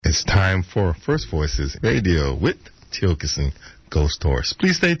It's time for First Voices Radio with Tiokasin Ghost Horse.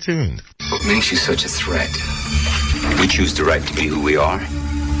 Please stay tuned. What makes you such a threat? We choose the right to be who we are.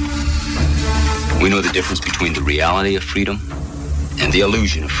 We know the difference between the reality of freedom and the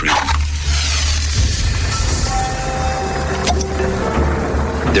illusion of freedom.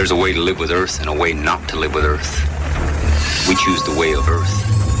 There's a way to live with Earth and a way not to live with Earth. We choose the way of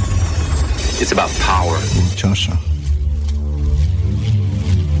Earth. It's about power. Joshua.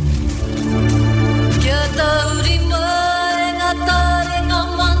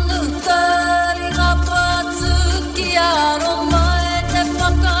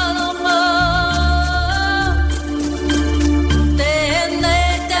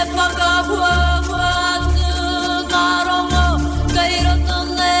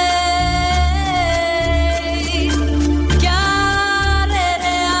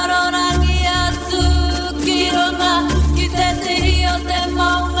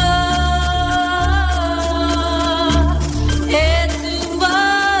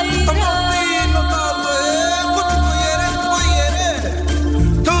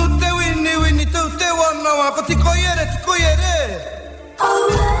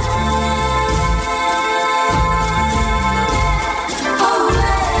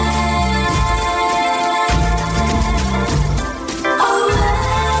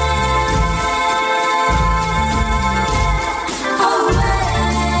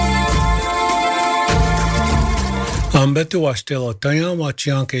 Betu washtelo tayam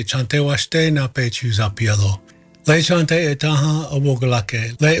wachianke chante washte na pechu zapielo. Le chante etaha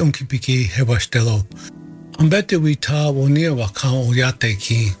abogalake le unkipiki he washtelo. Ambetu wita wonia wakan oyate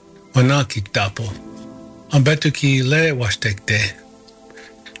ki wanaki tapo. Ambetu ki le washtekte.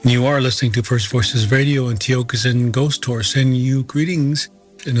 You are listening to First Voices Radio and Tiokasin Ghost Horse, sending you greetings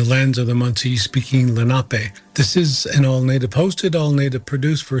in the lands of the Munsee speaking Lenape. This is an all-native hosted, all-native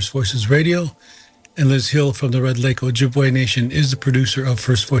produced First Voices Radio. And Liz Hill from the Red Lake Ojibwe Nation is the producer of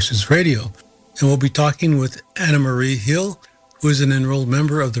First Voices Radio. And we'll be talking with Annamarie Hill, who is an enrolled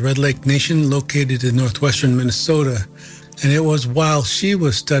member of the Red Lake Nation located in northwestern Minnesota. And it was while she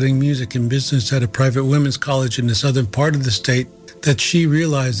was studying music and business at a private women's college in the southern part of the state that she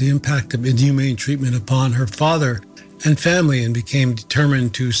realized the impact of inhumane treatment upon her father and family and became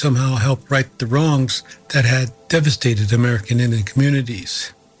determined to somehow help right the wrongs that had devastated American Indian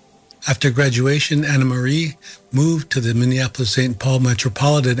communities. After graduation, Annamarie moved to the Minneapolis-St. Paul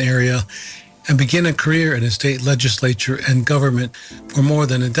metropolitan area and began a career in the state legislature and government for more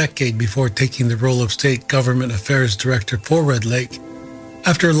than a decade before taking the role of state government affairs director for Red Lake.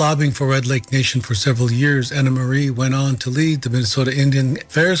 After lobbying for Red Lake Nation for several years, Annamarie went on to lead the Minnesota Indian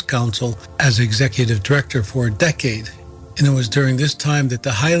Affairs Council as executive director for a decade. And it was during this time that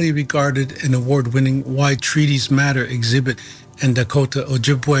the highly regarded and award-winning Why Treaties Matter exhibit and Dakota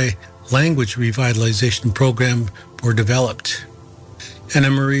Ojibwe language revitalization program were developed.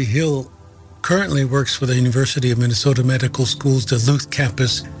 Annamarie Hill currently works for the University of Minnesota Medical School's Duluth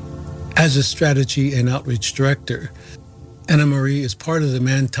campus as a strategy and outreach director. Annamarie is part of the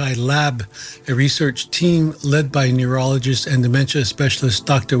Manti Lab, a research team led by neurologist and dementia specialist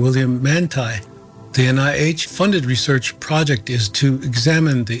Dr. William Manti. The NIH-funded research project is to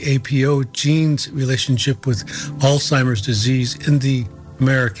examine the APO gene's relationship with Alzheimer's disease in the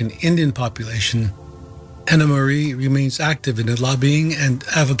American Indian population. Annamarie remains active in the lobbying and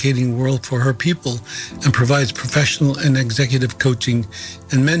advocating world for her people and provides professional and executive coaching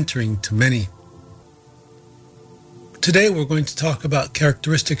and mentoring to many. Today we're going to talk about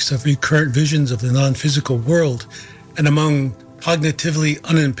characteristics of recurrent visions of the non-physical world, and among cognitively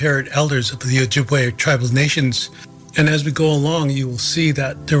unimpaired elders of the Ojibwe tribal nations. And as we go along, you will see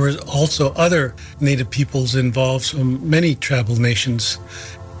that there were also other Native peoples involved from many tribal nations.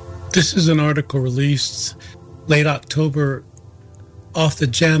 This is an article released late October off the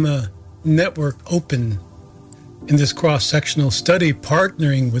JAMA Network Open. In this cross-sectional study,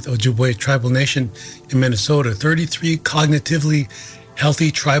 partnering with Ojibwe Tribal Nation in Minnesota, 33 cognitively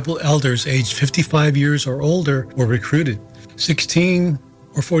healthy tribal elders aged 55 years or older were recruited. 16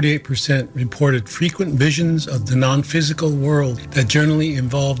 or 48% reported frequent visions of the non-physical world that generally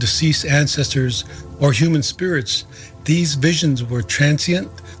involve deceased ancestors or human spirits. These visions were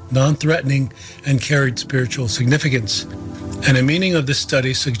transient, non-threatening, and carried spiritual significance. And the meaning of this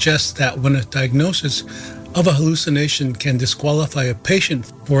study suggests that when a diagnosis of a hallucination can disqualify a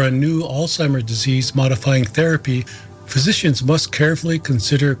patient for a new Alzheimer's disease-modifying therapy, physicians must carefully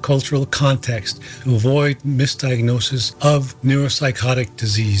consider cultural context to avoid misdiagnosis of neuropsychotic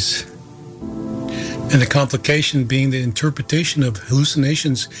disease. And the complication being the interpretation of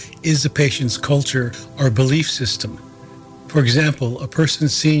hallucinations is the patient's culture or belief system. For example, a person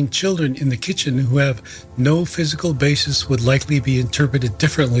seeing children in the kitchen who have no physical basis would likely be interpreted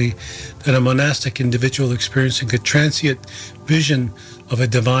differently than a monastic individual experiencing a transient vision of a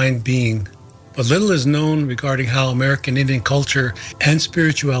divine being. But little is known regarding how American Indian culture and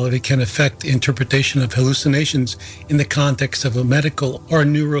spirituality can affect the interpretation of hallucinations in the context of a medical or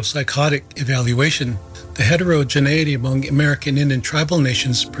neuropsychotic evaluation. The heterogeneity among American Indian tribal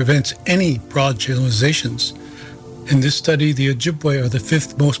nations prevents any broad generalizations. In this study, the Ojibwe are the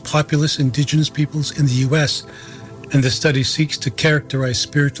fifth most populous indigenous peoples in the U.S., and the study seeks to characterize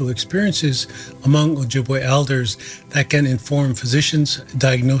spiritual experiences among Ojibwe elders that can inform physicians'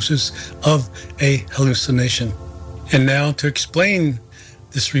 diagnosis of a hallucination. And now to explain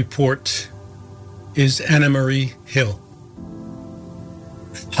this report is Annamarie Hill.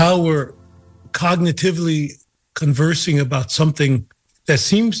 How we're cognitively conversing about something that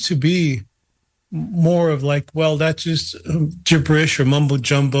seems to be more of like, well, that's just gibberish or mumbo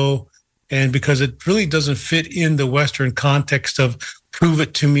jumbo. And because it really doesn't fit in the Western context of prove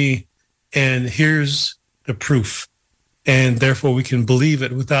it to me and here's the proof. And therefore we can believe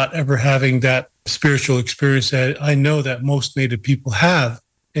it without ever having that spiritual experience that I know that most Native people have.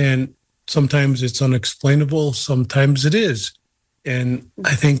 And sometimes it's unexplainable, sometimes it is. And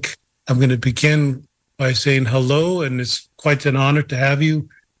I think I'm going to begin by saying hello, and it's quite an honor to have you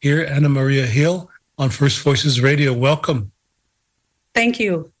here, Annamarie Hill, on First Voices Radio. Welcome. Thank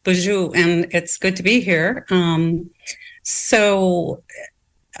you, Bonjour, and it's good to be here. I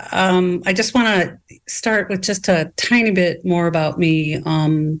just want to start with just a tiny bit more about me.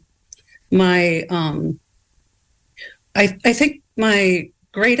 I think the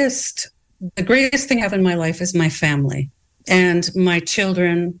greatest thing I have in my life is my family and my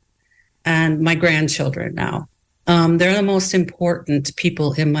children and my grandchildren now. They're the most important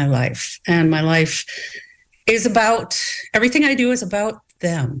people in my life, and my life is about, everything I do is about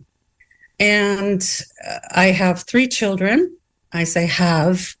them. And I have 3 children. I say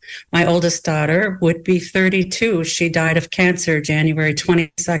have. My oldest daughter would be 32. She died of cancer January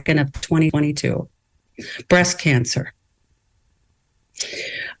 22nd of 2022, breast cancer.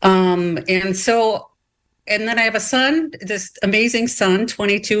 And then I have a son, this amazing son,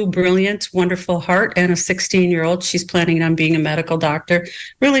 22, brilliant, wonderful heart, and a 16-year-old. She's planning on being a medical doctor.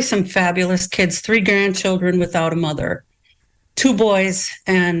 Really some fabulous kids, 3 grandchildren without a mother, 2 boys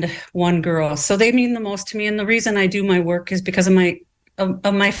and 1 girl. So they mean the most to me. And the reason I do my work is because of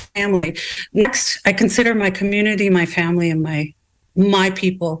my family. Next, I consider my community, my family, and my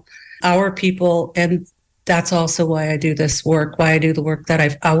people, our people. And that's also why I do this work, why I do the work that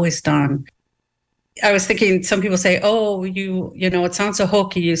I've always done. I was thinking, some people say, oh, you know, it sounds so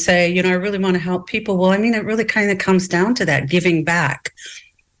hokey. You say, you know, I really want to help people. Well, I mean, it really kind of comes down to that, giving back.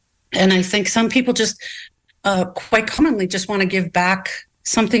 And I think some people just quite commonly just want to give back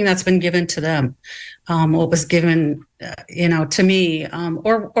something that's been given to them, what was given, to me,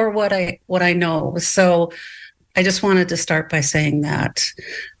 or what I know. So I just wanted to start by saying that.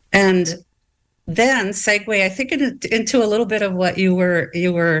 And then segue, I think, into a little bit of what you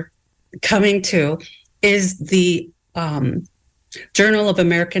were coming to is the Journal of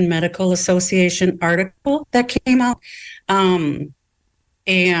American Medical Association article that came out. And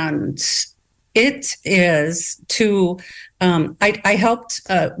it is to, I helped,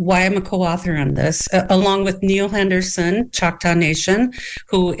 why I'm a co-author on this, along with Neil Henderson, Choctaw Nation,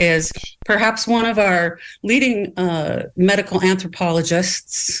 who is perhaps one of our leading medical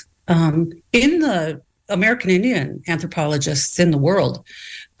anthropologists in the American Indian anthropologists in the world.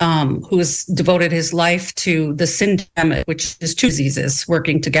 Who has devoted his life to the syndemic, which is 2 diseases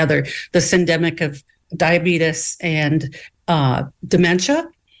working together, the syndemic of diabetes and dementia.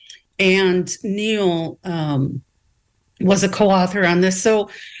 And Neil was a co-author on this.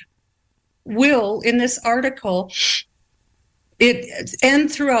 So Will, in this article,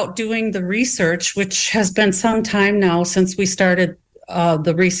 and throughout doing the research, which has been some time now since we started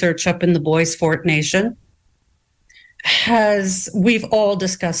the research up in the Bois Forte Nation, we've all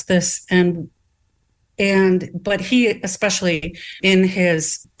discussed this, but he, especially in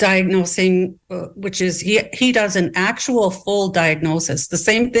his diagnosing, which is he does an actual full diagnosis, the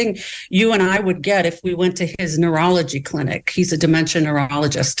same thing you and I would get if we went to his neurology clinic. He's a dementia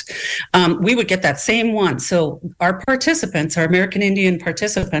neurologist. We would get that same one. So our participants, our American Indian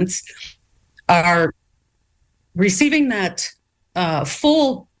participants, are receiving that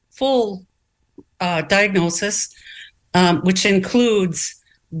full diagnosis, which includes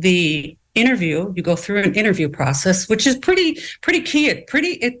the interview. You go through an interview process, which is pretty key.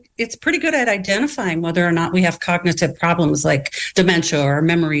 It's pretty good at identifying whether or not we have cognitive problems like dementia or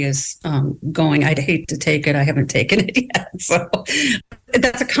memory is going. I'd hate to take it. I haven't taken it yet. So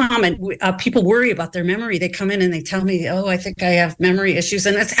that's a common. People worry about their memory. They come in and they tell me, "Oh, I think I have memory issues,"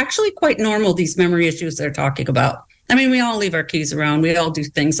 and it's actually quite normal. These memory issues they're talking about. I mean, we all leave our keys around. We all do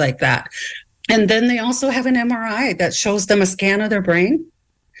things like that. And then they also have an MRI that shows them a scan of their brain.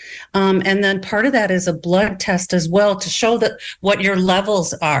 And then part of that is a blood test as well to show that what your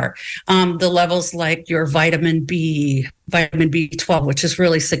levels are. The levels like your vitamin B12, which is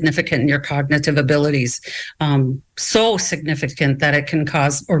really significant in your cognitive abilities. So significant that it can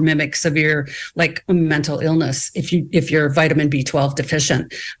cause or mimic severe like mental illness if you're vitamin B12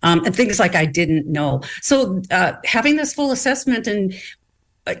 deficient, and things like I didn't know. So having this full assessment and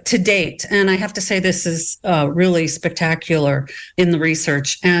to date, and I have to say this is really spectacular in the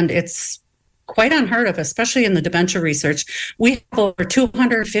research, and it's quite unheard of, especially in the dementia research. We have over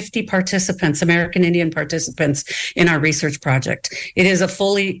 250 participants, American Indian participants, in our research project. It is a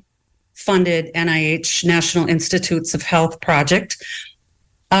fully funded NIH, National Institutes of Health project.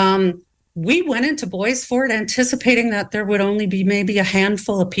 We went into Boys Fort anticipating that there would only be maybe a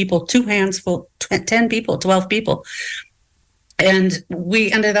handful of people, 10 people, 12 people. And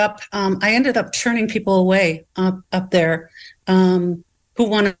we ended up, I ended up turning people away up there who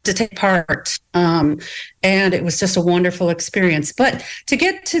wanted to take part. And it was just a wonderful experience. But to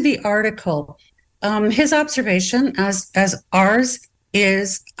get to the article, his observation, as ours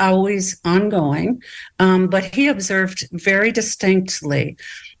is always ongoing, but he observed very distinctly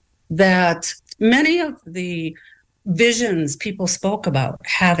that many of the visions people spoke about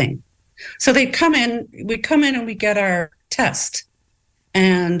having. So we come in and we get our test.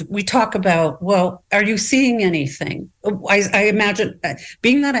 And we talk about, well, are you seeing anything? I imagine,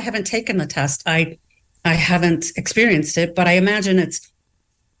 being that I haven't taken the test, I haven't experienced it, but I imagine it's,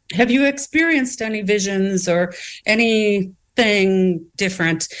 have you experienced any visions or anything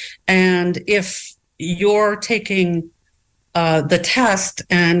different? And if you're taking the test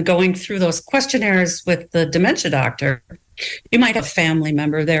and going through those questionnaires with the dementia doctor, you might have a family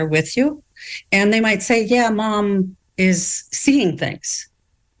member there with you, and they might say, yeah, Mom is seeing things.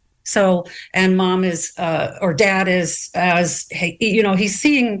 So, and Mom is, or Dad is, as, hey, he's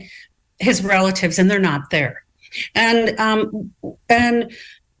seeing his relatives and they're not there. And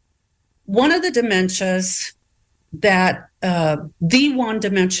one of the dementias that, the one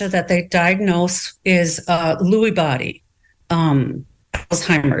dementia that they diagnose is Lewy body,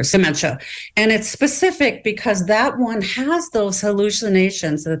 Alzheimer's dementia. And it's specific because that one has those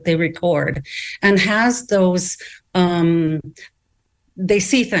hallucinations that they record and has those, they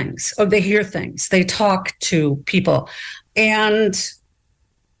see things or they hear things, they talk to people. And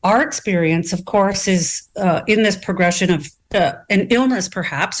our experience, of course, is in this progression of an illness,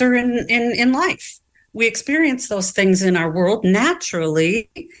 perhaps, or in life. We experience those things in our world naturally.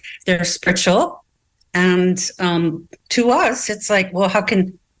 They're spiritual. And to us, it's like, well, how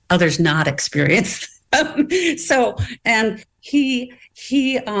can others not experience them? So, and he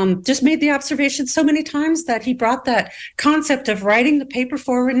just made the observation so many times that he brought that concept of writing the paper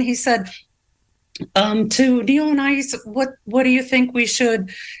forward, and he said to Neil and I, he said, what do you think we should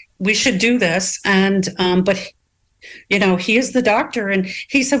do this? And but he is the doctor, and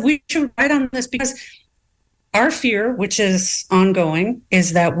he said we should write on this because our fear, which is ongoing,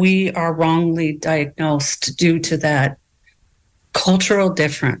 is that we are wrongly diagnosed due to that cultural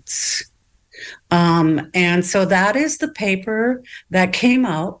difference. And so that is the paper that came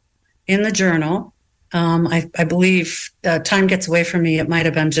out in the journal. I believe time gets away from me. It might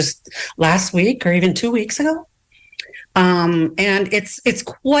have been just last week or even 2 weeks ago. And it's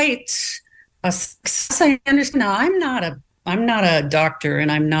quite a success. I understand. Now, I'm not a doctor, and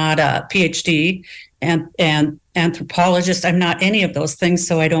I'm not a PhD and anthropologist. I'm not any of those things,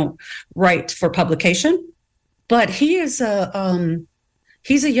 so I don't write for publication. But he is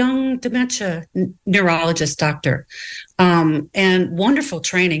he's a young dementia neurologist doctor, and wonderful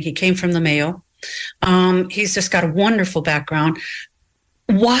training. He came from the Mayo. He's just got a wonderful background,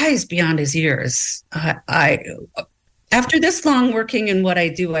 wise beyond his years. After this long working in what I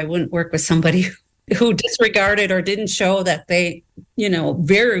do, I wouldn't work with somebody who disregarded or didn't show that they,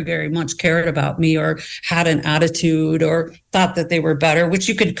 very, very much cared about me or had an attitude or thought that they were better, which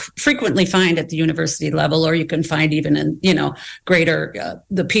you could frequently find at the university level, or you can find even in, greater,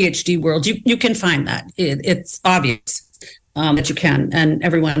 the PhD world. You can find that. It's obvious that you can, and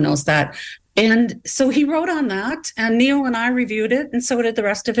everyone knows that. And so he wrote on that, and Neil and I reviewed it, and so did the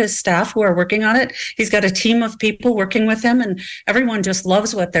rest of his staff who are working on it. He's got a team of people working with him, and everyone just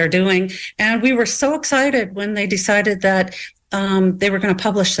loves what they're doing. And we were so excited when they decided that they were going to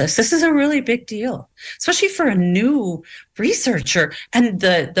publish this. This is a really big deal, especially for a new researcher. And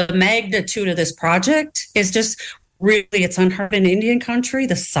the magnitude of this project is just really, it's unheard in Indian country,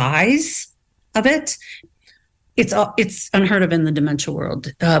 the size of it. It's unheard of in the dementia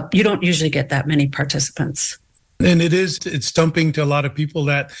world. You don't usually get that many participants. And it's stumping to a lot of people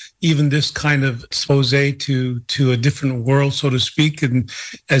that even this kind of expose to a different world, so to speak, and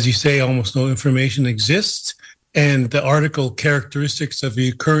as you say, almost no information exists. And the article characteristics of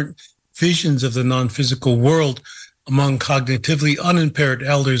the current visions of the non-physical world among cognitively unimpaired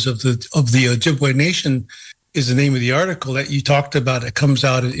elders of the Ojibwe Nation is the name of the article that you talked about. It comes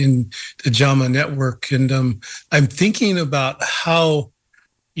out in the JAMA network. And I'm thinking about how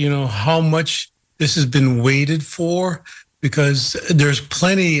much this has been waited for, because there's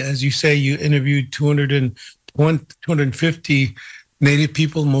plenty, as you say, you interviewed 250 Native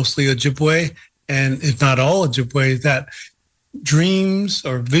people, mostly Ojibwe, and if not all Ojibwe, that dreams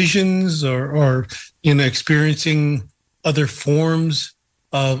or visions or experiencing other forms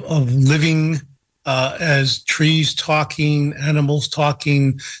of living, as trees talking, animals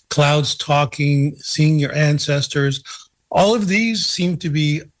talking, clouds talking, seeing your ancestors. All of these seem to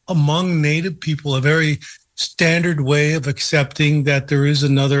be among Native people a very standard way of accepting that there is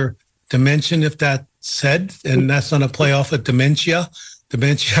another dimension, if that's said, and that's not a play off of dementia.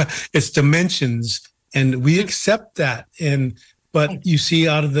 Dementia, it's dimensions, and we accept that. But you see,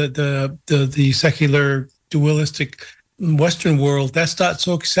 out of the secular dualistic Western world, that's not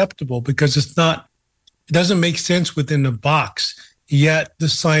so acceptable because it doesn't make sense within the box. Yet the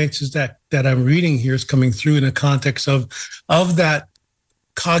sciences that I'm reading here is coming through in the context of that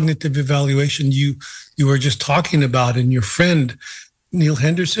cognitive evaluation you were just talking about, and your friend Neil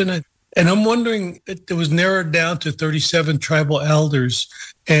Henderson. And I'm wondering, it was narrowed down to 37 tribal elders,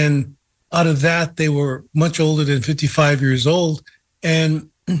 and out of that, they were much older than 55 years old. And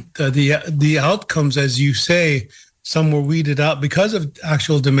the outcomes, as you say, some were weeded out because of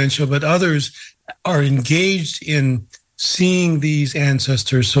actual dementia, but others are engaged in seeing these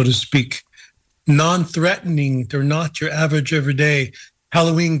ancestors, so to speak, non-threatening. They're not your average everyday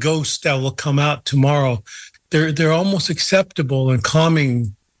Halloween ghosts that will come out tomorrow. They're almost acceptable and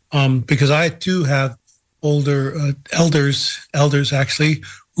calming, because I too have older elders actually,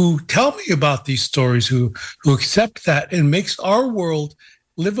 who tell me about these stories, who accept that, and makes our world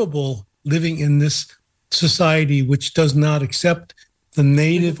livable, living in this society which does not accept the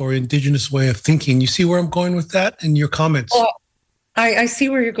Native or Indigenous way of thinking. You see where I'm going with that in your comments? Well, I see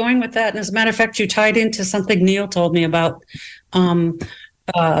where you're going with that. And as a matter of fact, you tied into something Neil told me about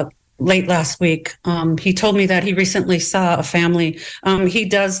late last week. He told me that he recently saw a family. He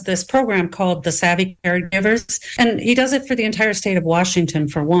does this program called the Savvy Caregivers, and he does it for the entire state of Washington,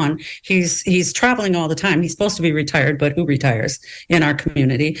 for one. He's traveling all the time. He's supposed to be retired, but who retires in our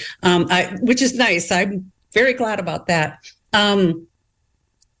community? Which is nice. I'm very glad about that.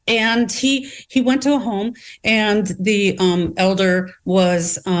 And he went to a home, and the elder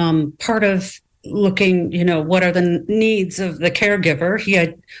was part of looking, what are the needs of the caregiver.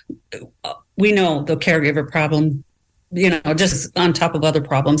 We know the caregiver problem, just on top of other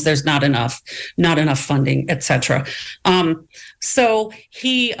problems, there's not enough funding, etc. So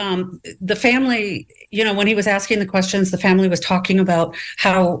the family, when he was asking the questions, the family was talking about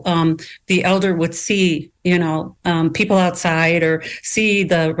how the elder would see, people outside, or see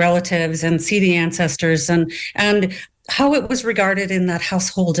the relatives and see the ancestors, and how it was regarded in that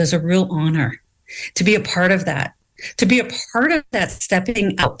household as a real honor to be a part of that,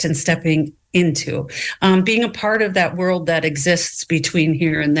 stepping out and stepping into, being a part of that world that exists between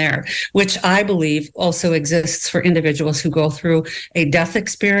here and there, which I believe also exists for individuals who go through a death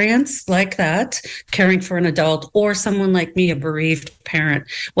experience like that, caring for an adult, or someone like me, a bereaved parent.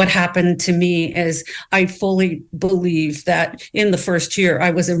 What happened to me is I fully believe that in the first year,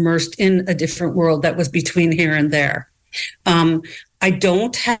 I was immersed in a different world that was between here and there. I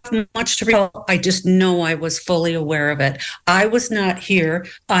don't have much to recall. I just know I was fully aware of it. I was not here.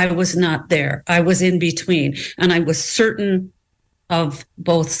 I was not there. I was in between, and I was certain of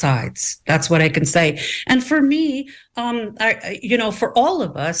both sides. That's what I can say. And for me, for all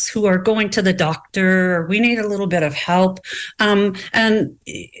of us who are going to the doctor, we need a little bit of help, and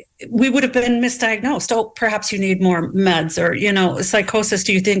we would have been misdiagnosed. Oh, perhaps you need more meds, or, psychosis.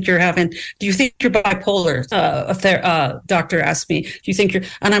 Do you think you're bipolar? A doctor asked me, do you think you're,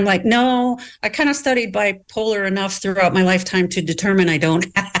 and I'm like, no, I kind of studied bipolar enough throughout my lifetime to determine I don't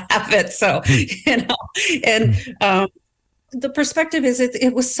have have it. So, and the perspective is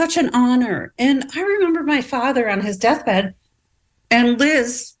it was such an honor. And I remember my father on his deathbed, and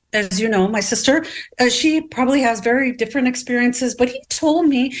Liz, as you know, my sister, she probably has very different experiences, but he told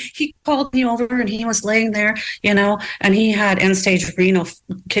me, he called me over and he was laying there, and he had end-stage renal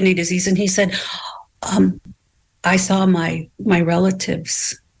kidney disease. And he said, I saw my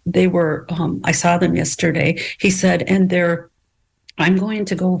relatives. They were, I saw them yesterday. He said, and I'm going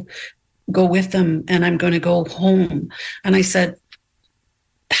to go with them, and I'm going to go home. And I said,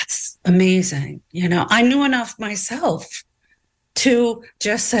 that's amazing. I knew enough myself to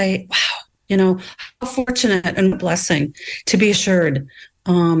just say, wow, how fortunate and a blessing to be assured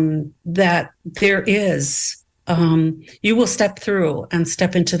that there is, you will step through and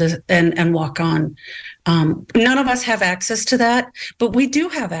step into and walk on. None of us have access to that, but we do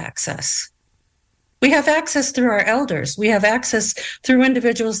have access. We have access through our elders. We have access through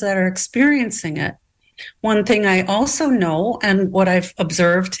individuals that are experiencing it. One thing I also know, and what I've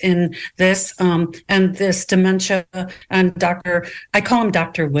observed in this, and this dementia, and I call him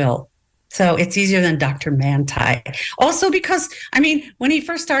Dr. Will. So it's easier than Dr. Manti. Also because, when he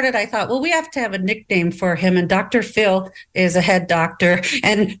first started, I thought, well, we have to have a nickname for him. And Dr. Phil is a head doctor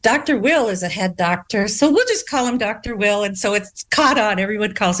and Dr. Will is a head doctor. So we'll just call him Dr. Will. And so it's caught on.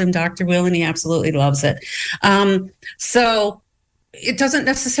 Everyone calls him Dr. Will, and he absolutely loves it. So it doesn't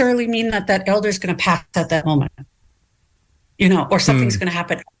necessarily mean that elder is going to pass at that moment, or something's going to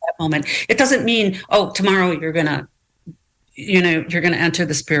happen at that moment. It doesn't mean, tomorrow you're going to enter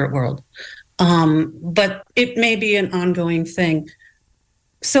the spirit world. But it may be an ongoing thing.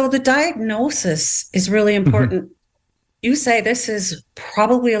 So the diagnosis is really important. Mm-hmm. You say this is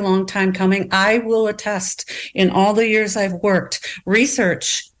probably a long time coming. I will attest, in all the years I've worked,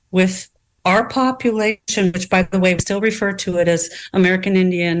 research with our population, which, by the way, we still refer to it as American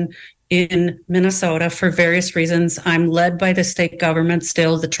Indian in Minnesota for various reasons. I'm led by the state government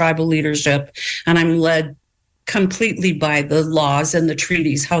still, the tribal leadership, and I'm led completely by the laws and the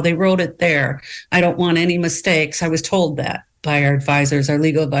treaties, how they wrote it there. I don't want any mistakes. I was told that by our advisors, our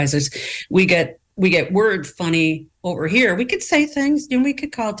legal advisors. We get word funny over here. We could say things, we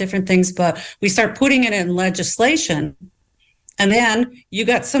could call it different things, but we start putting it in legislation. And then you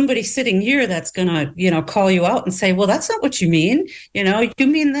got somebody sitting here that's going to, call you out and say, well, that's not what you mean. You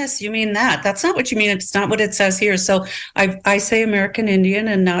mean this, you mean that. That's not what you mean. It's not what it says here. So I say American Indian,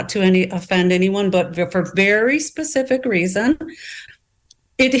 and not to offend anyone, but for very specific reason.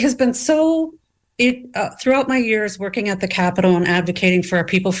 It has been throughout my years working at the Capitol and advocating for our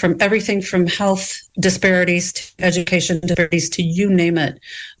people, from everything from health disparities to education disparities to you name it,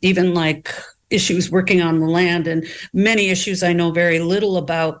 even like issues working on the land, and many issues I know very little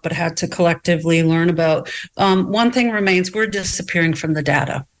about, but had to collectively learn about. One thing remains: we're disappearing from the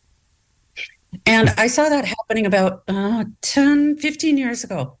data. And I saw that happening about 10, 15 years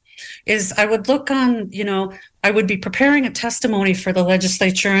ago. I would look on, I would be preparing a testimony for the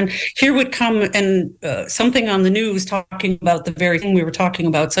legislature, and here would come and something on the news talking about the very thing we were talking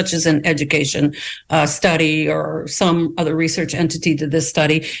about, such as an education study or some other research entity did this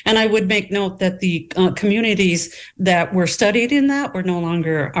study. And I would make note that the communities that were studied in that were no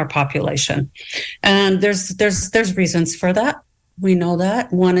longer our population. And there's reasons for that. We know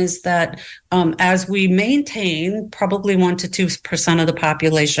that. One is that as we maintain probably 1% to 2% of the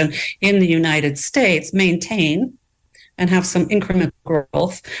population in the United States, maintain and have some incremental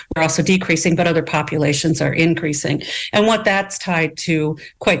growth, we're also decreasing, but other populations are increasing. And what that's tied to,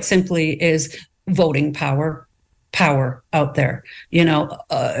 quite simply, is voting power out there.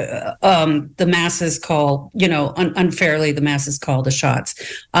 The masses call, unfairly, the masses call the shots.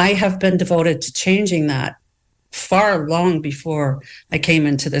 I have been devoted to changing that far long before I came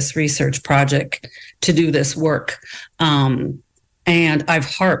into this research project to do this work. And I've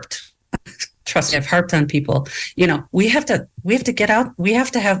harped, trust me, I've harped on people, we have to get out, we have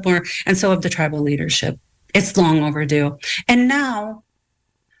to have more. And so have the tribal leadership. It's long overdue. And now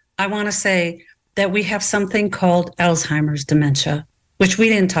I want to say that we have something called Alzheimer's dementia, which we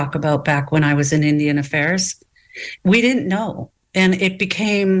didn't talk about back when I was in Indian Affairs. We didn't know. And it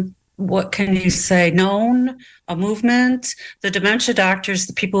became, what can you say, known, a movement. The dementia doctors,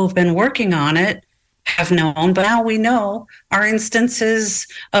 the people who've been working on it, have known, but now we know are instances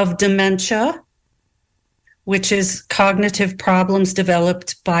of dementia, which is cognitive problems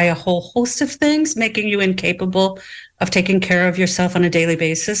developed by a whole host of things, making you incapable of taking care of yourself on a daily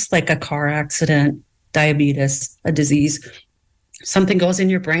basis, like a car accident, diabetes, a disease. Something goes in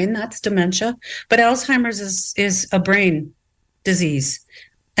your brain, that's dementia. But Alzheimer's is a brain disease.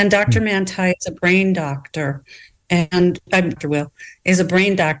 And Dr. Manti is a brain doctor. and Dr. Will is a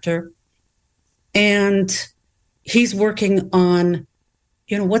brain doctor, and he's working on,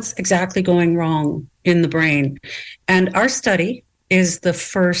 what's exactly going wrong in the brain. And our study is the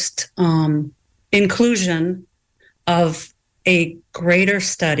first inclusion of a greater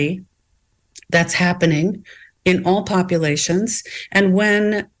study that's happening in all populations. And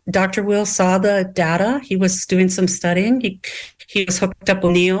when Dr. Will saw the data, he was doing some studying. He was hooked up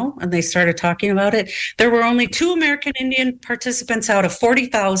with Neil, and they started talking about it. There were only 2 American Indian participants out of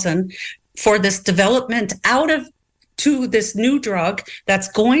 40,000 for this development to this new drug that's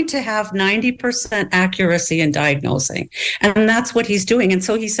going to have 90% accuracy in diagnosing. And that's what he's doing. And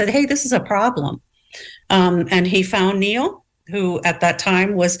so he said, hey, this is a problem. And he found Neil, who at that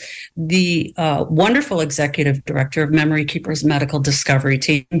time was the wonderful executive director of Memory Keeper's medical discovery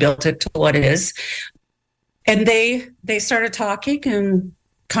team, built it to what it is. And they started talking and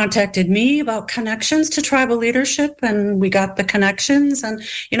contacted me about connections to tribal leadership, and we got the connections. And,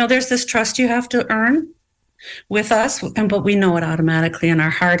 there's this trust you have to earn with us, but we know it automatically in our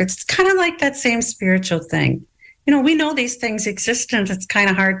heart. It's kind of like that same spiritual thing. We know these things exist, and it's kind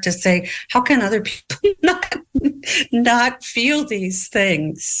of hard to say, how can other people not feel these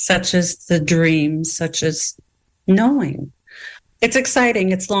things, such as the dreams, such as knowing? It's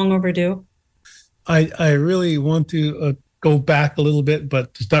exciting. It's long overdue. I really want to go back a little bit, but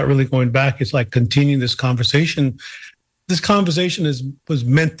it's not really going back. It's like continuing this conversation. This conversation was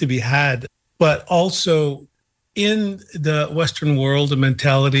meant to be had, but also in the Western world, the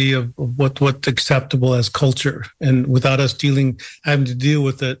mentality of what's acceptable as culture, and without us having to deal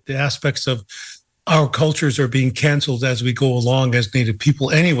with the aspects of our cultures are being canceled as we go along as Native people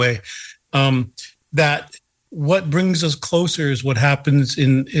anyway, that what brings us closer is what happens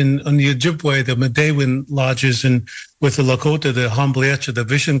on the Ojibwe, the Medewin lodges, and with the Lakota, the Hambleacha, the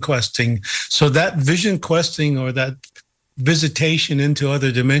vision questing. So that vision questing, or that visitation into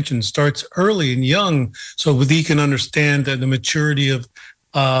other dimensions, starts early and young, so we can understand the maturity of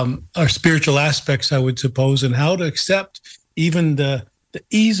our spiritual aspects, I would suppose, and how to accept even the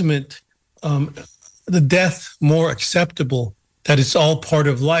easement, the death, more acceptable, that it's all part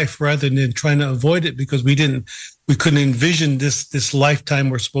of life rather than trying to avoid it because we couldn't envision this lifetime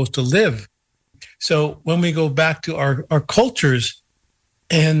we're supposed to live. So when we go back to our cultures,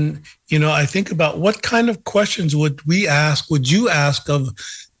 and, I think about what kind of questions would you ask of,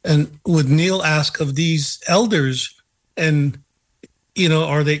 and would Neil ask of these elders? And,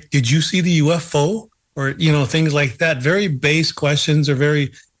 did you see the UFO? Or, things like that. Very base questions, or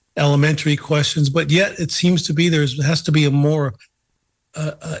very elementary questions, but yet it seems to be there has to be a more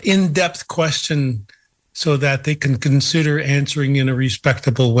in-depth question so that they can consider answering in a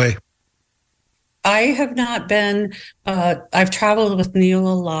respectable way. I have not been, I've traveled with Neil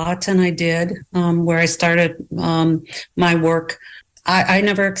a lot, and I did, where I started my work. I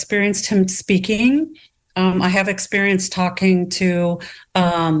never experienced him speaking. I have experienced talking to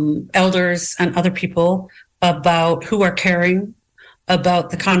elders and other people about who are caring about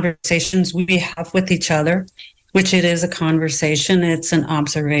the conversations we have with each other, which it is a conversation, it's an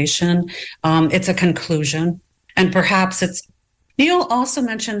observation, it's a conclusion, and perhaps it's. Neil also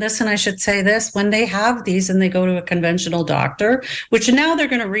mentioned this, and I should say this, when they have these and they go to a conventional doctor, which now they're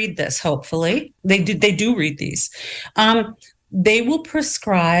going to read this, hopefully. They do read these. They will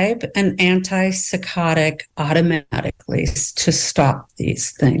prescribe an antipsychotic automatically to stop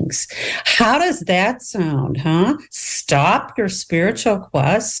these things. How does that sound, huh? Stop your spiritual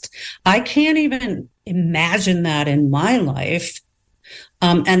quest? I can't even imagine that in my life,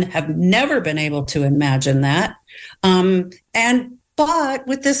 and have never been able to imagine that. But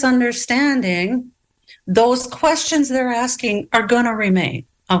with this understanding, those questions they're asking are going to remain.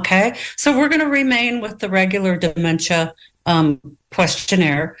 Okay. So we're going to remain with the regular dementia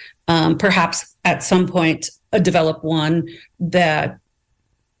questionnaire, perhaps at some point develop one that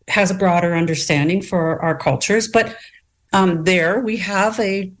has a broader understanding for our cultures. But there we have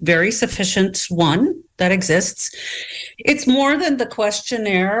a very sufficient one that exists. It's more than the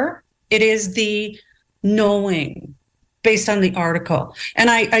questionnaire. It is the knowing based on the article. And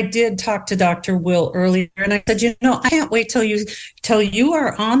I did talk to Dr. Will earlier, and I said, I can't wait till you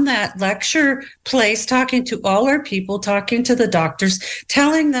are on that lecture place, talking to all our people, talking to the doctors,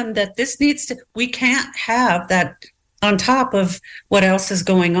 telling them that we can't have that on top of what else is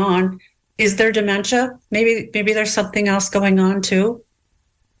going on. Is there dementia? Maybe there's something else going on too.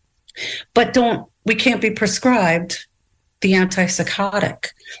 But we can't be prescribed the antipsychotic.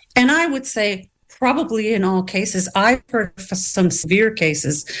 And I would say, probably in all cases. I've heard of some severe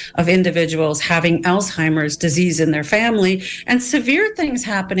cases of individuals having Alzheimer's disease in their family and severe things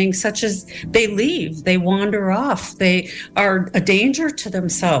happening, such as they leave, they wander off, they are a danger to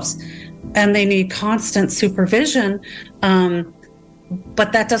themselves, and they need constant supervision.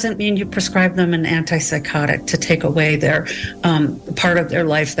 But that doesn't mean you prescribe them an antipsychotic to take away their part of their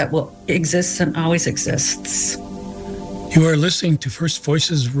life that will exist and always exists. You are listening to First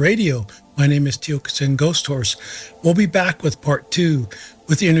Voices Radio. My name is Tiokasin Ghost Horse. We'll be back with part 2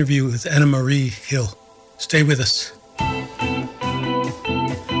 with the interview with Annamarie Hill. Stay with us.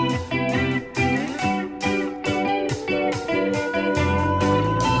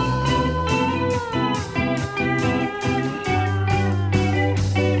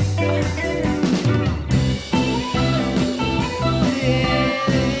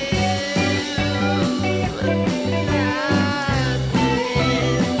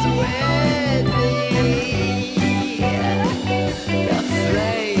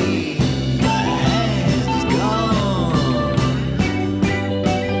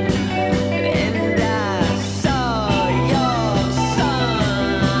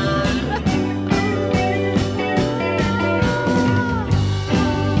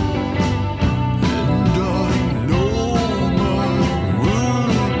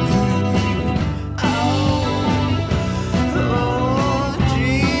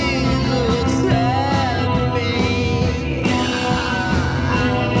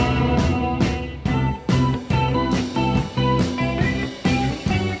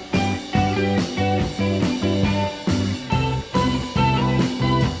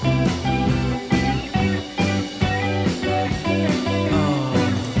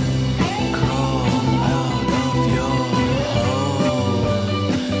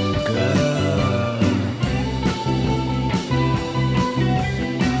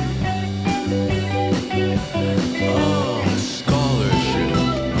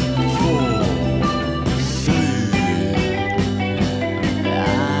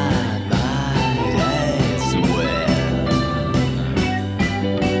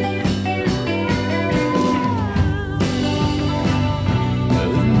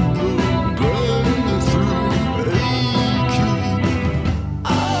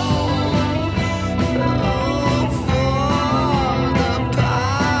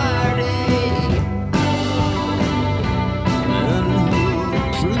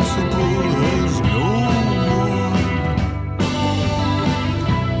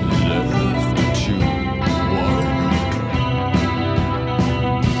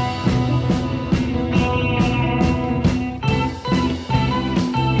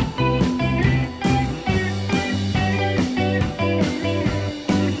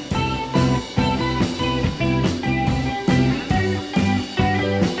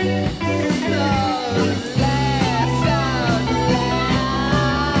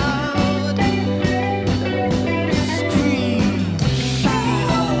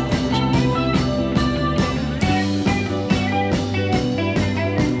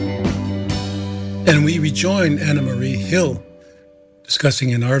 And we rejoin Annamarie Hill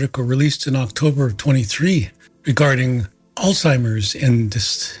discussing an article released in October of 23 regarding Alzheimer's and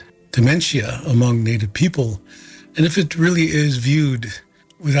this dementia among Native people, and if it really is viewed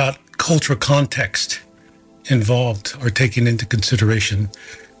without cultural context involved or taken into consideration.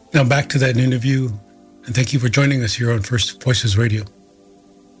 Now back to that interview, and thank you for joining us here on First Voices Radio.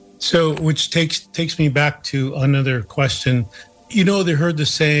 So, which takes me back to another question. You know, they heard the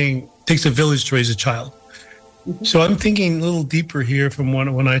saying, it takes a village to raise a child. Mm-hmm. So I'm thinking a little deeper here from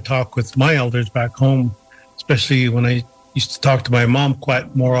when I talk with my elders back home, especially when I used to talk to my mom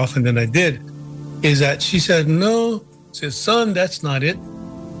quite more often than I did, is that she said, no, says, son, that's not it.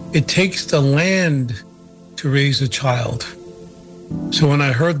 It takes the land to raise a child. So when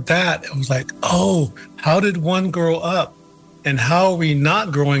I heard that, I was like, oh, how did one grow up? And how are we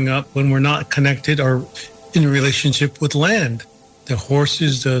not growing up when we're not connected or in a relationship with land? The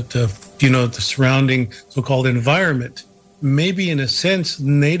horses, the surrounding so-called environment. Maybe in a sense,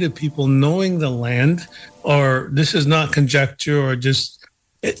 Native people knowing the land, or this is not conjecture or just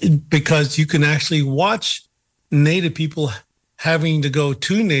because you can actually watch Native people having to go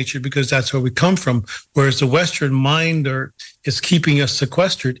to nature because that's where we come from. Whereas the Western mind is keeping us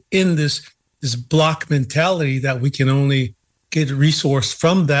sequestered in this block mentality that we can only get a resource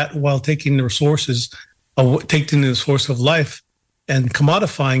from that while taking the resources, taking the source of life and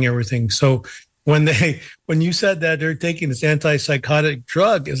commodifying everything. So when you said that they're taking this antipsychotic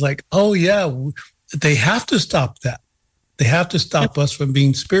drug, it's like, oh yeah, they have to stop that. They have to stop us from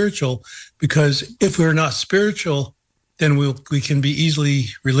being spiritual, because if we're not spiritual, then we can be easily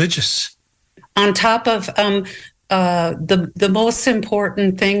religious. On top of the most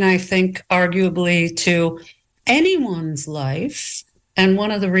important thing, I think, arguably, to anyone's life, and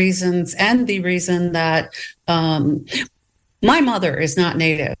one of the reasons, and the reason that my mother is not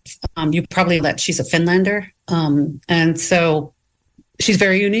Native. You probably let, she's a Finlander. And so she's a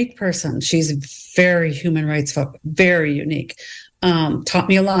very unique person. She's very human rights folk, very unique. Taught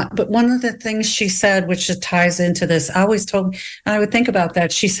me a lot. But one of the things she said, which ties into this, I always told, and I would think about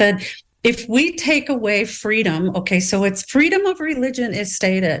that. She said, if we take away freedom, okay, so it's freedom of religion is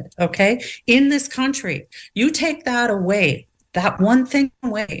stated, okay, in this country, you take that away, that one thing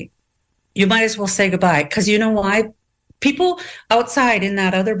away, you might as well say goodbye. Because you know why? People outside in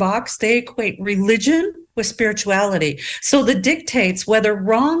that other box, they equate religion with spirituality. So the dictates, whether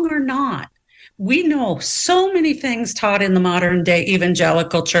wrong or not, we know so many things taught in the modern day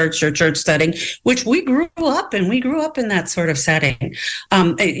evangelical church or church setting, which we grew up in. We grew up in that sort of setting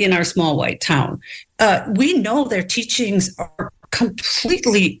in our small white town. We know their teachings are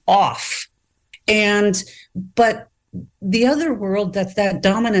completely off. But the other world, that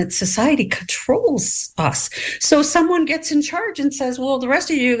dominant society, controls us. So someone gets in charge and says, well, the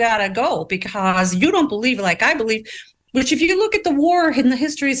rest of you got to go because you don't believe like I believe. Which, if you look at the war in the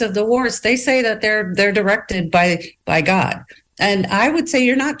histories of the wars, they say that they're directed by God. And I would say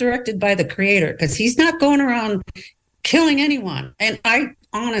you're not directed by the Creator, because he's not going around killing anyone. And I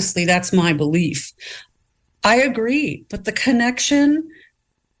honestly, that's my belief. I agree. But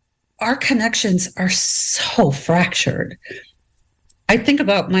our connections are so fractured. I think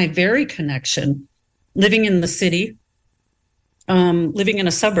about my very connection, living in the city, living in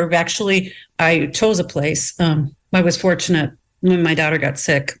a suburb. Actually, I chose a place. I was fortunate when my daughter got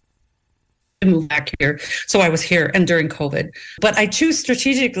sick to move back here. So I was here, and during COVID. But I choose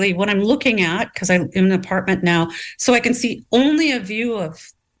strategically what I'm looking at, because I'm in an apartment now, so I can see only a view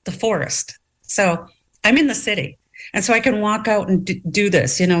of the forest. So I'm in the city. And so I can walk out and do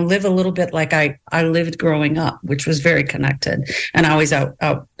this, live a little bit like I lived growing up, which was very connected. And always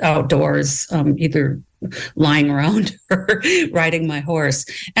outdoors, either lying around or riding my horse.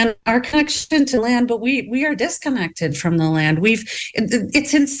 And our connection to land, but we are disconnected from the land.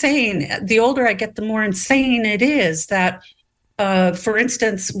 It's insane. The older I get, the more insane it is that, for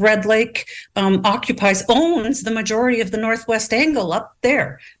instance, Red Lake owns the majority of the Northwest Angle up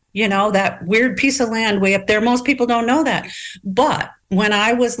there. That weird piece of land way up there. Most people don't know that. But when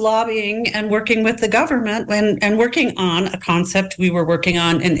I was lobbying and working with the government and working on a concept, we were working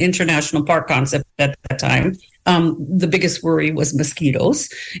on an international park concept at that time. The biggest worry was mosquitoes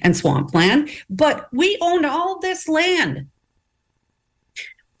and swampland. But we owned all this land.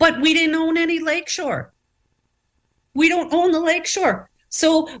 But we didn't own any lakeshore. We don't own the lakeshore.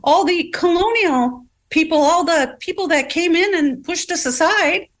 So all the colonial people, all the people that came in and pushed us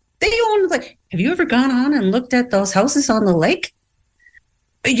aside, they own have you ever gone on and looked at those houses on the lake?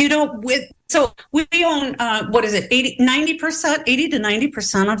 So we own, 80 to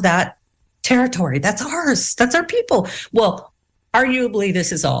 90% of that territory. That's ours. That's our people. Well, arguably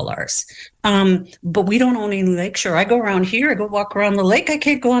this is all ours. But we don't own any lakeshore. I go around here, I go walk around the lake. I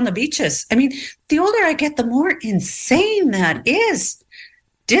can't go on the beaches. I mean, the older I get, the more insane that is.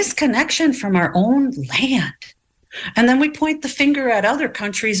 Disconnection from our own land. And then we point the finger at other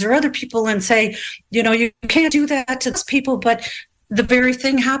countries or other people and say, you can't do that to those people, but the very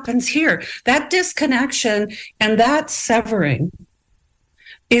thing happens here. That disconnection and that severing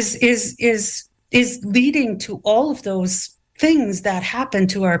is leading to all of those things that happen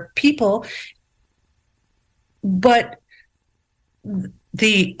to our people. But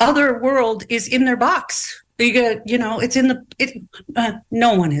the other world is in their box. It's in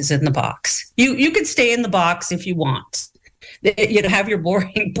no one is in the box. You can stay in the box if you want. Have your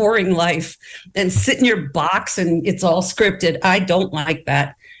boring life and sit in your box and it's all scripted. I don't like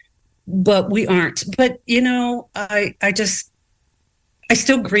that, but we aren't. But I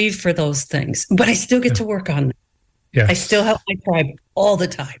still grieve for those things, but I still get to work on them. Yeah, I still help my tribe all the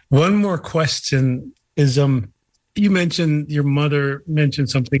time. One more question is, you mentioned your mother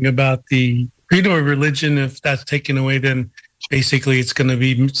mentioned something about the freedom of religion. If that's taken away, then basically it's going to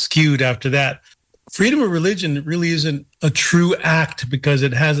be skewed after that. Freedom of religion really isn't a true act because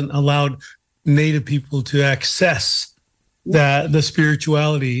it hasn't allowed Native people to access the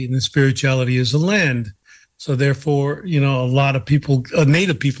spirituality, and the spirituality is the land. So therefore, a lot of people,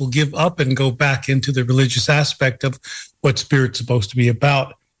 Native people, give up and go back into the religious aspect of what spirit's supposed to be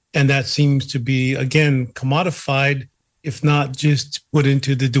about. And that seems to be, again, commodified, if not just put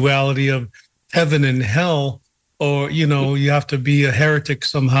into the duality of heaven and hell, or, you have to be a heretic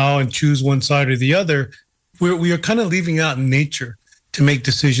somehow and choose one side or the other. We are kind of leaving out nature. to make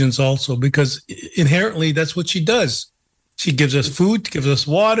decisions also, because inherently that's what she does. She gives us food, gives us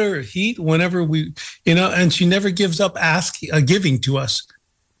water, heat, whenever we, and she never gives up giving to us.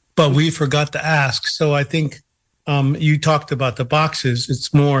 But we forgot to ask. So I think you talked about the boxes.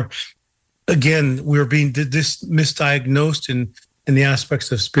 It's more, again, we're being misdiagnosed in the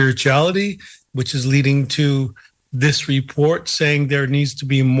aspects of spirituality, which is leading to this report saying there needs to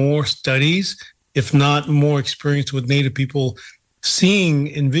be more studies, if not more experience with Native people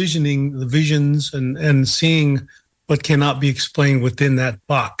seeing, envisioning the visions and seeing what cannot be explained within that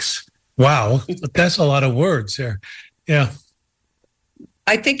box. Wow, that's a lot of words there. Yeah.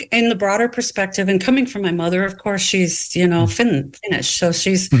 I think in the broader perspective, and coming from my mother, of course, she's, Finnish. So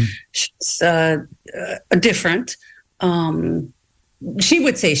she's different. She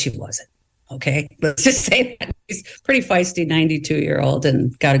would say she wasn't. Okay, let's just say that she's pretty feisty, 92-year-old,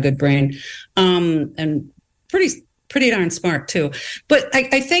 and got a good brain, and pretty darn smart too. But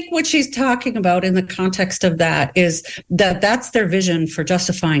I think what she's talking about in the context of that is that's their vision for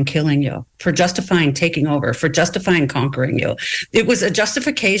justifying killing you, for justifying taking over, for justifying conquering you. It was a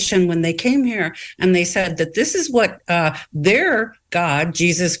justification when they came here and they said that this is what their God,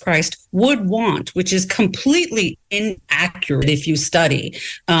 Jesus Christ, would want, which is completely inaccurate if you study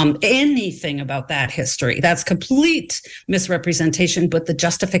anything about that history. That's complete misrepresentation, but the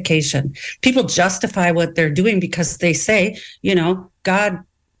justification. People justify what they're doing because they say, God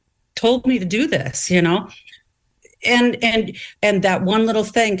told me to do this, And that one little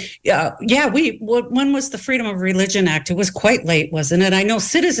thing, when was the Freedom of Religion Act? It was quite late, wasn't it? I know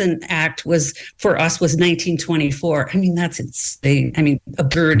Citizen Act was 1924. I mean, that's insane. I mean,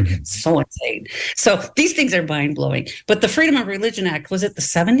 absurd, so insane. So these things are mind-blowing. But the Freedom of Religion Act, was it the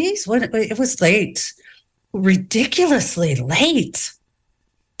 70s? It was late, ridiculously late.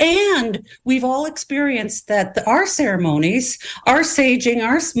 And we've all experienced that our ceremonies, our saging,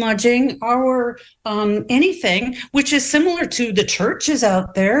 our smudging, our anything, which is similar to the churches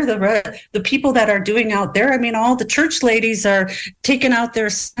out there, the people that are doing out there. I mean, all the church ladies are taking out their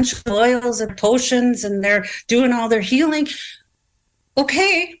essential oils and potions, and they're doing all their healing.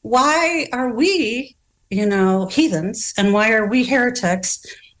 Okay, why are we, heathens, and why are we heretics?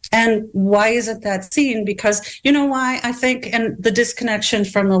 And why isn't that seen? Because why, I think, and the disconnection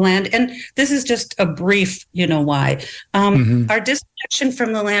from the land, and this is just a brief, why. Our disconnection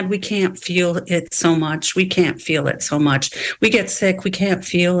from the land, we can't feel it so much. We can't feel it so much. We get sick, we can't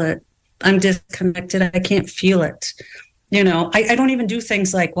feel it. I'm disconnected, I can't feel it. I don't even do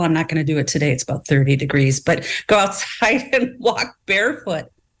things like, well, I'm not going to do it today, it's about 30 degrees, but go outside and walk barefoot.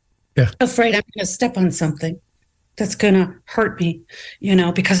 Yeah. Afraid I'm going to step on something that's going to hurt me,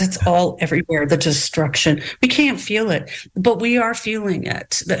 because it's all everywhere, the destruction. We can't feel it, but we are feeling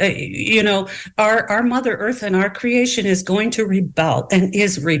it. Our Mother Earth and our creation is going to rebel and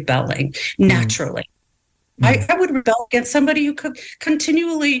is rebelling naturally. I would rebel against somebody who could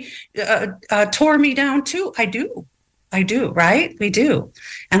continually tore me down too. I do, right? We do.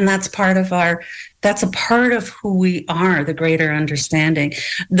 And that's a part of who we are, the greater understanding.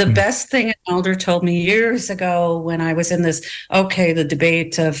 The best thing an elder told me years ago when I was in the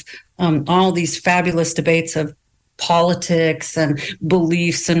debate of all these fabulous debates of politics and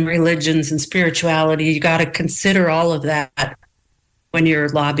beliefs and religions and spirituality, you got to consider all of that when you're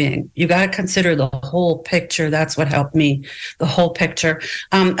lobbying. You got to consider the whole picture. That's what helped me, the whole picture.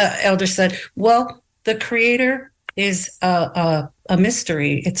 Elder said, well, the Creator is a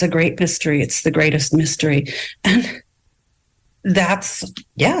mystery. It's a great mystery. It's the greatest mystery. And that's,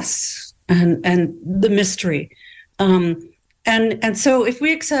 yes, and the mystery. And so if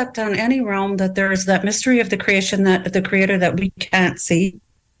we accept on any realm that there is that mystery of the creation, that the Creator that we can't see,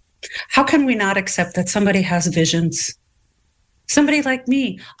 how can we not accept that somebody has visions? Somebody like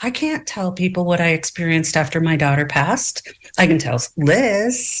me, I can't tell people what I experienced after my daughter passed. I can tell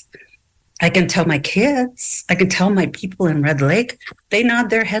Liz. I can tell my kids, I can tell my people in Red Lake, they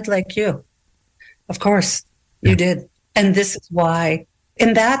nod their head like you. Of course, you did. And this is why,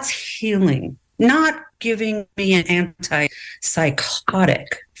 and that's healing, not giving me an antipsychotic,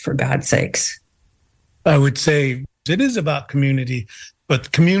 for God's sakes. I would say it is about community,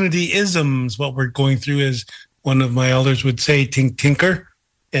 but community-isms, what we're going through, as one of my elders would say, tinker,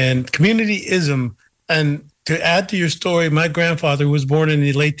 and community-ism. And to add to your story, my grandfather was born in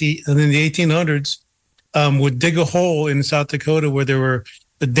the 1800s, would dig a hole in South Dakota where there were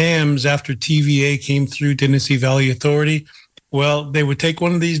the dams after TVA came through, Tennessee Valley Authority. Well, they would take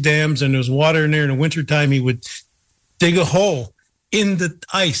one of these dams and there's water in there. In the wintertime, he would dig a hole in the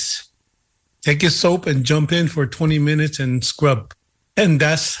ice, take his soap and jump in for 20 minutes and scrub. And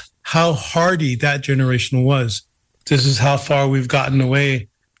that's how hardy that generation was. this is how far we've gotten away.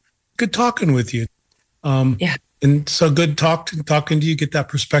 Good talking with you. Yeah. And so good talking to you, get that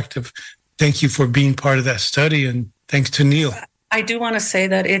perspective. Thank you for being part of that study, and thanks to Neil. I do want to say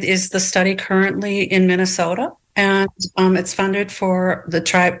that it is the study currently in Minnesota, and it's funded for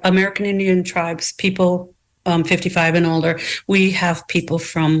the American Indian tribes, people 55 and older. We have people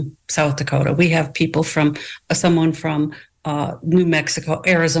from South Dakota. We have people from someone from New Mexico,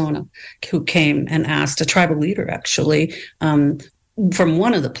 Arizona, who came and asked, a tribal leader actually, from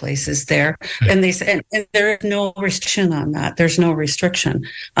one of the places there, and they said, and there is no restriction on that. There's no restriction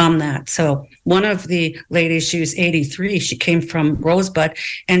on that. So one of the ladies, she was 83. She came from Rosebud,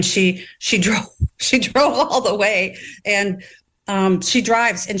 and she drove all the way, and she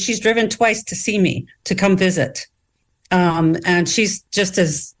drives, and she's driven twice to see me, to come visit, and she's just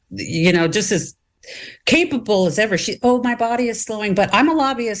as capable as ever. My body is slowing, but I'm a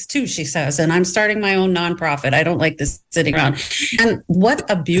lobbyist too, she says, and I'm starting my own nonprofit. I don't like this sitting around. And what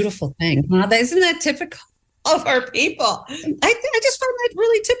a beautiful thing, huh? Isn't that typical of our people? I just find that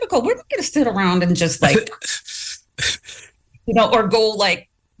really typical. We're not going to sit around and just or go like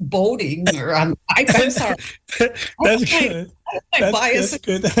boating or I'm sorry. That's good. That's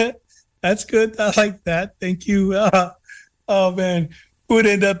good. That's good. I like that. Thank you. Oh man. Would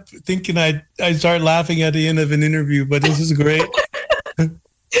end up thinking I start laughing at the end of an interview, but this is great.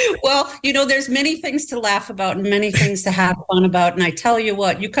 Well, there's many things to laugh about and many things to have fun about. And I tell you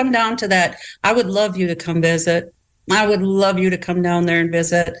what, you come down to that, I would love you to come visit. I would love you to come down there and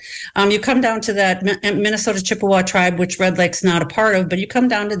visit. You come down to that Minnesota Chippewa tribe, which Red Lake's not a part of, but you come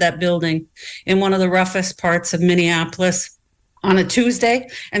down to that building in one of the roughest parts of Minneapolis on a Tuesday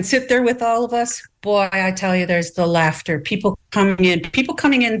and sit there with all of us. Boy, I tell you, there's the laughter. People coming in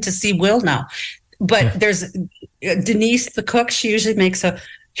to see Will now. But there's Denise, the cook. She usually makes a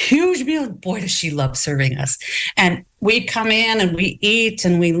huge meal. Boy, does she love serving us. And we come in and we eat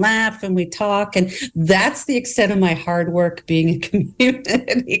and we laugh and we talk. And that's the extent of my hard work being a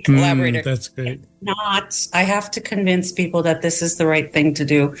community collaborator. That's great. I have to convince people that this is the right thing to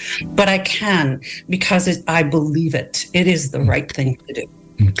do. But I can, because I believe it. It is the right thing to do.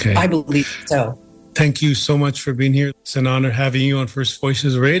 Okay. I believe so. Thank you so much for being here. It's an honor having you on First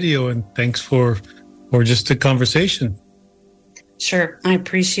Voices Radio, and thanks for just the conversation. Sure. I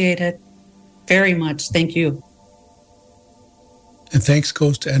appreciate it very much. Thank you. And thanks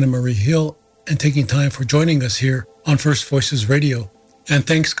goes to Annamarie Hill and taking time for joining us here on First Voices Radio. And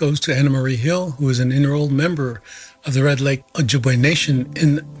thanks goes to Annamarie Hill, who is an enrolled member of the Red Lake Ojibwe Nation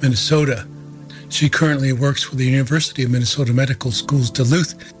in Minnesota. She currently works for the University of Minnesota Medical School's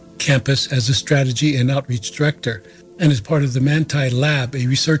Duluth campus as a strategy and outreach director, and is part of the Manti Lab, a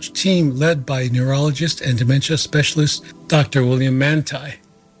research team led by neurologist and dementia specialist Dr. William Manti.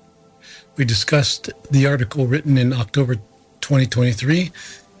 We discussed the article written in October 2023,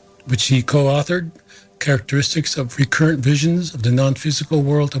 which he co-authored, Characteristics of Recurrent Visions of the Non-Physical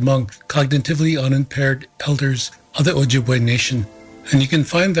World Among Cognitively Unimpaired Elders of the Ojibwe Nation. And you can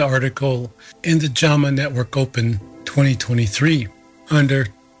find the article in the JAMA Network Open 2023 under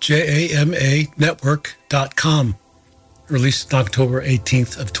jamanetwork.com, released on October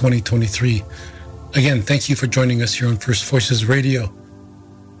 18th of 2023. Again, thank you for joining us here on First Voices Radio.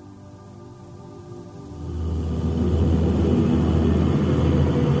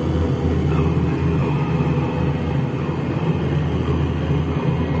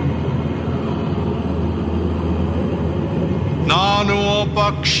 Nanu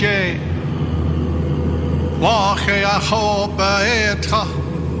bakshe wache aho baetra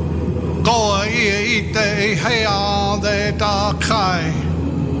go ite hea de da kai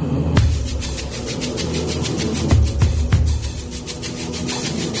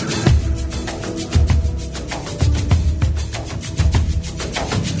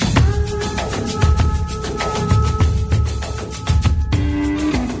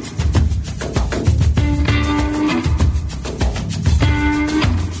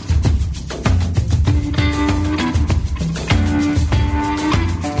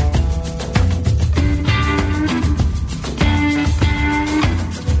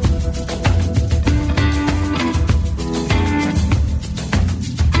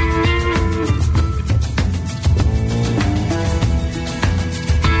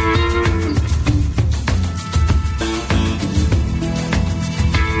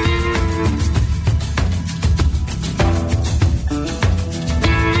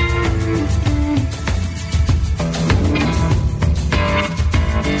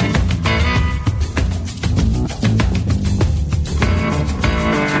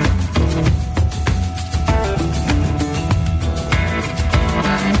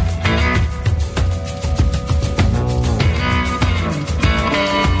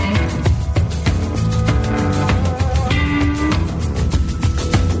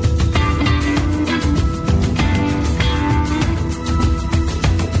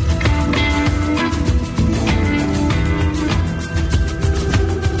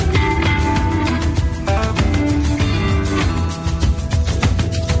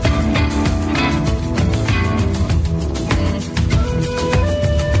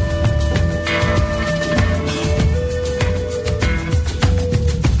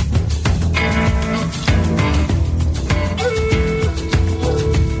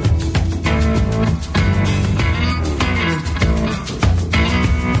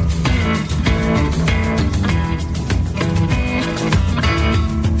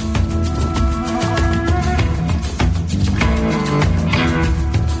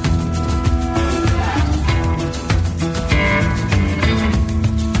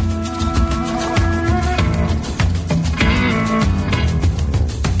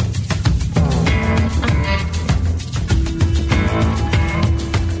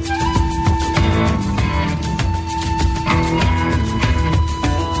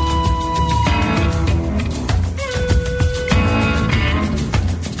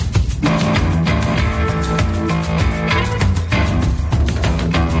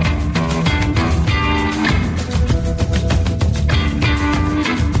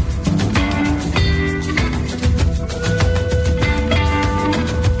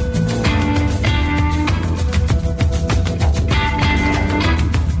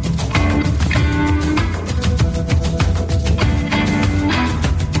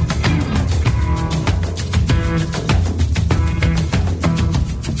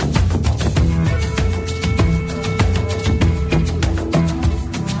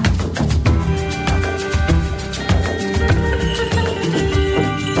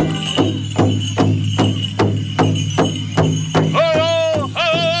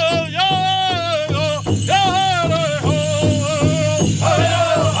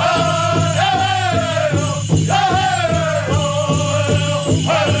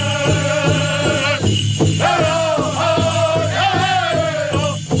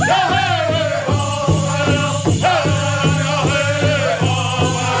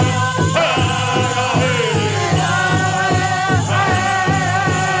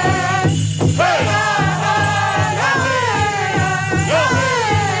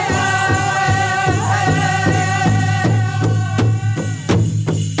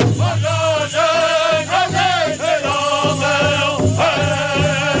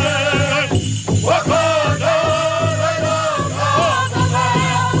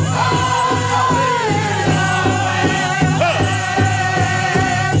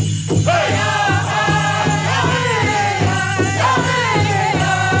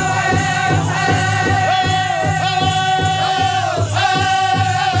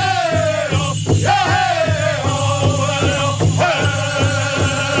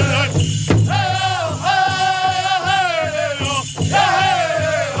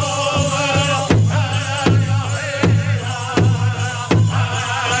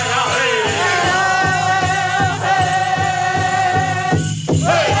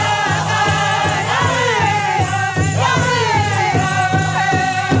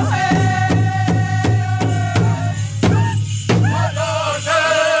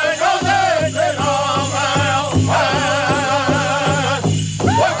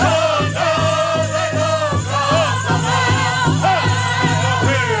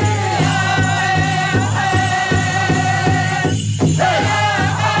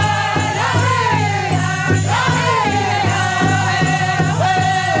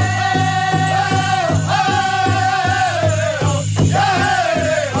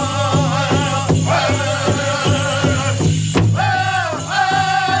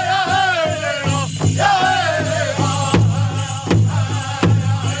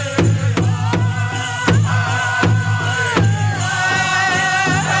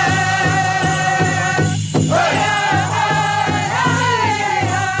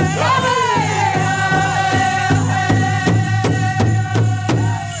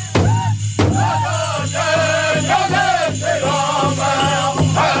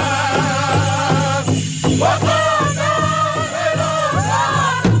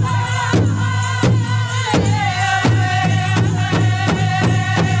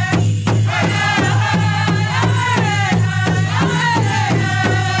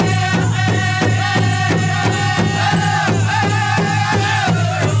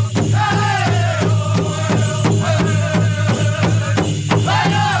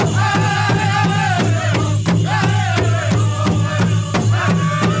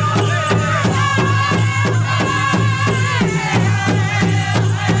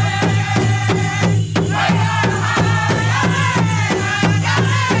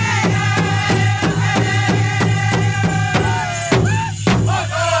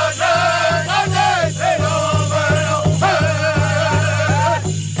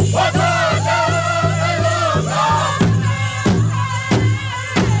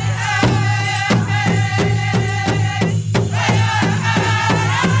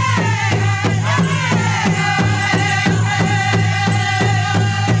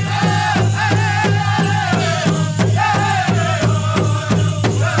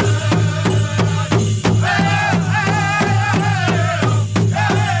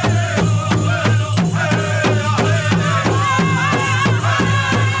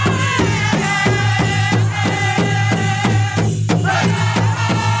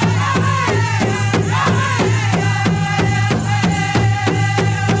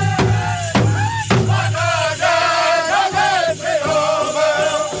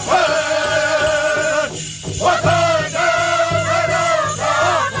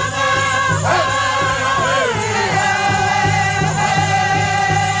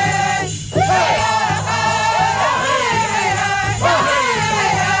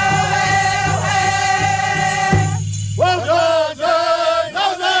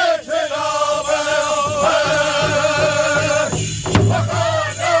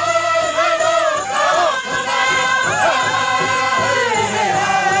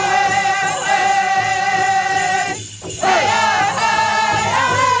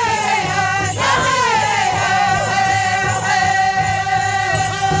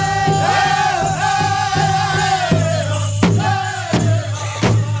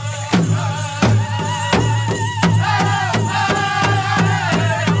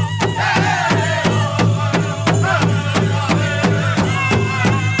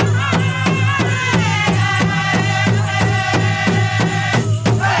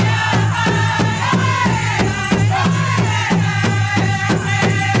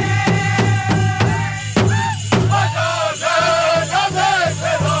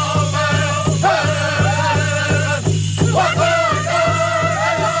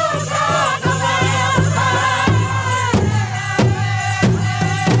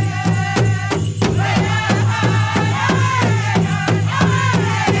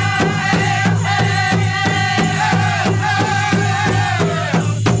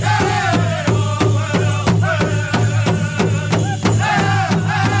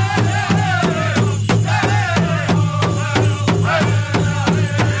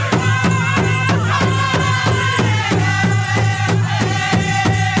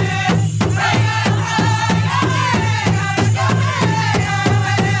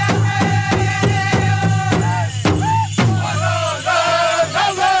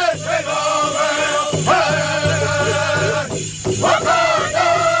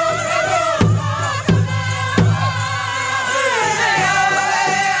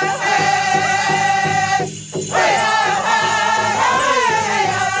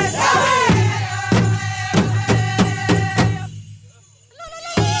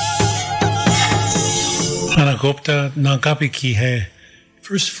Nagopta Nangapiki He.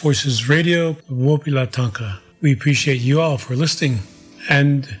 First Voices Radio, Wopila Tanka. We appreciate you all for listening.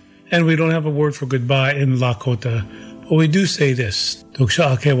 And we don't have a word for goodbye in Lakota, but we do say this.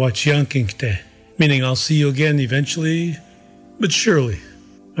 Doksha ake wachiankinkte. Meaning I'll see you again eventually, but surely.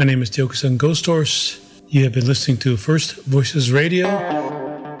 My name is Tiokasan Ghost Horse. You have been listening to First Voices Radio.